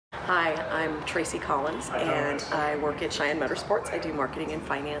Hi, I'm Traci Collins and I work at Cheyenne Motor Sports. I do marketing and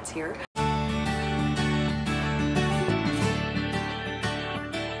finance here.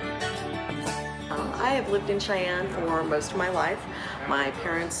 I have lived in Cheyenne for most of my life. My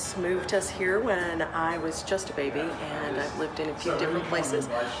parents moved us here when I was just a baby, and I've lived in a few different places,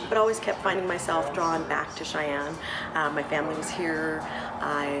 but always kept finding myself drawn back to Cheyenne. My family was here.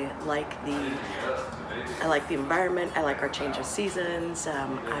 I like the environment. I like our change of seasons.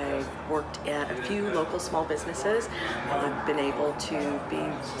 I've worked at a few local small businesses. I've been able to be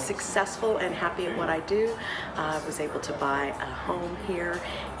successful and happy at what I do. I was able to buy a home here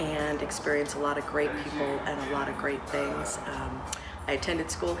and experience a lot of great people and a lot of great things. I attended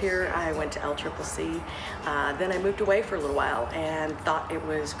school here. I went to LCCC. Then I moved away for a little while and thought it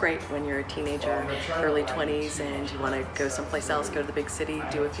was great when you're a teenager, early 20s, and you want to go someplace else, go to the big city,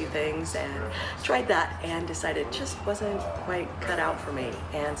 do a few things, and tried that and decided it just wasn't quite cut out for me.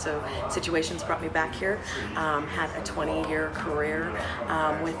 And so situations brought me back here. Had a 20-year career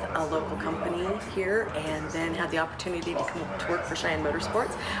with a local company here, and then had the opportunity to come to work for Cheyenne Motor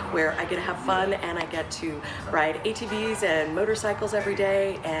Sports, where I get to have fun and I get to ride ATVs and motorcycles every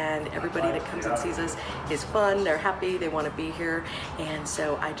day, and everybody that comes and sees us is fun, they're happy, they want to be here, and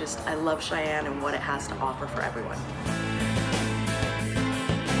so I love Cheyenne and what it has to offer for everyone.